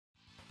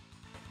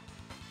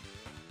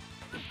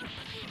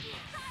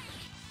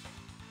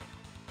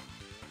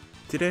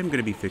Today I'm going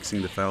to be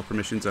fixing the file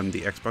permissions on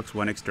the Xbox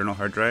One external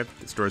hard drive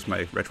that stores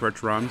my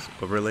Retroarch ROMs,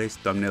 overlays,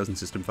 thumbnails, and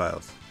system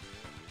files.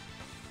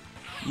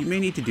 You may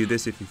need to do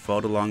this if you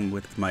followed along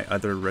with my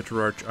other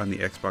Retroarch on the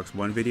Xbox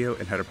One video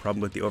and had a problem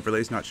with the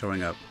overlays not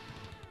showing up.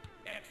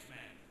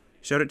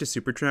 Shout out to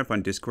Supertramp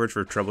on Discord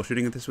for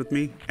troubleshooting this with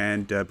me,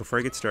 and before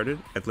I get started,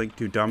 I've linked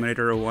to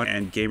Dominator01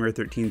 and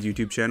Gamr13's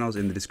YouTube channels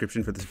in the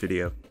description for this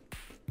video.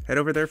 Head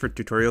over there for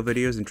tutorial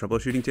videos and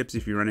troubleshooting tips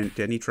if you run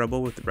into any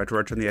trouble with the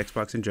Retroarch on the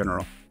Xbox in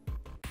general.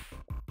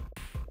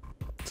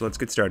 So let's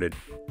get started.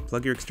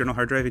 Plug your external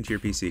hard drive into your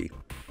PC.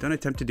 Don't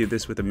attempt to do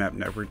this with a map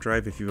network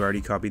drive if you've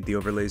already copied the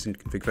overlays and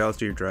config files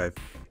to your drive.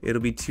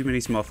 It'll be too many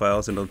small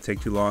files and it'll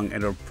take too long and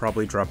it'll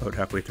probably drop out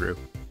halfway through.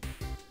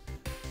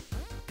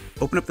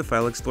 Open up the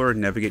File Explorer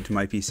and navigate to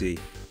My PC.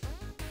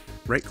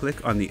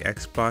 Right-click on the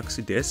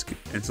Xbox disk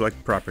and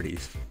select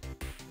Properties.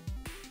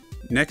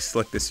 Next,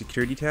 select the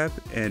Security tab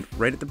and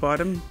right at the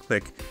bottom,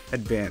 click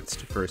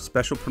Advanced for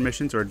Special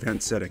Permissions or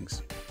Advanced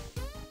Settings.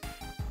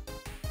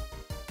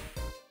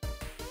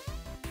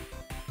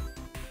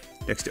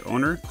 Next to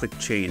Owner, click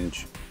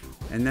Change,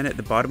 and then at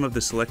the bottom of the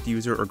Select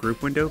User or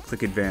Group window,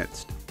 click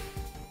Advanced.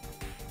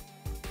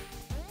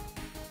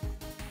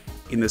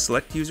 In the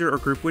Select User or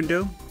Group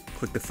window,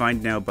 click the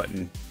Find Now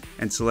button,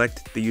 and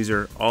select the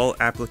user All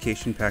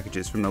Application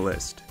Packages from the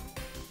list.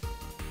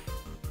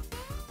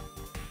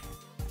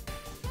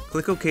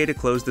 Click OK to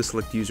close the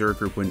Select User or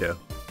Group window.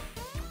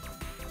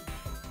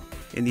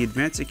 In the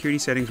Advanced Security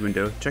Settings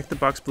window, check the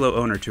box below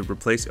Owner to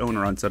replace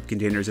Owner on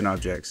subcontainers and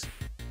objects.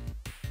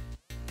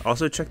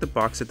 Also check the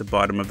box at the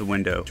bottom of the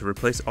window to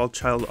replace all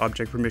child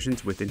object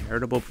permissions with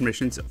inheritable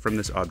permissions from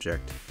this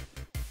object.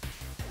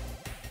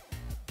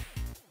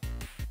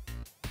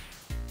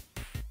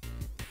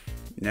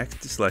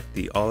 Next, select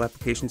the All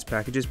Applications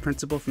Packages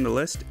principal from the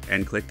list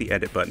and click the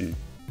Edit button.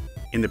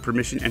 In the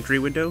Permission Entry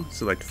window,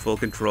 select Full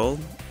Control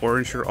or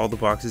ensure all the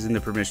boxes in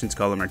the Permissions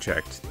column are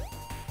checked.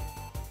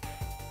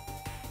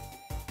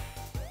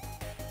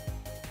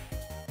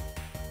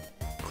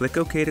 Click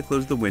OK to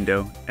close the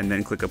window, and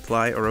then click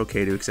Apply or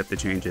OK to accept the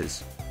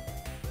changes.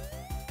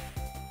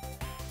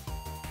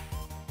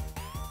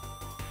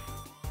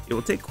 It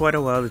will take quite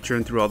a while to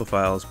churn through all the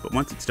files, but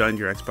once it's done,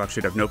 your Xbox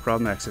should have no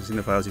problem accessing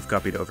the files you've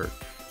copied over.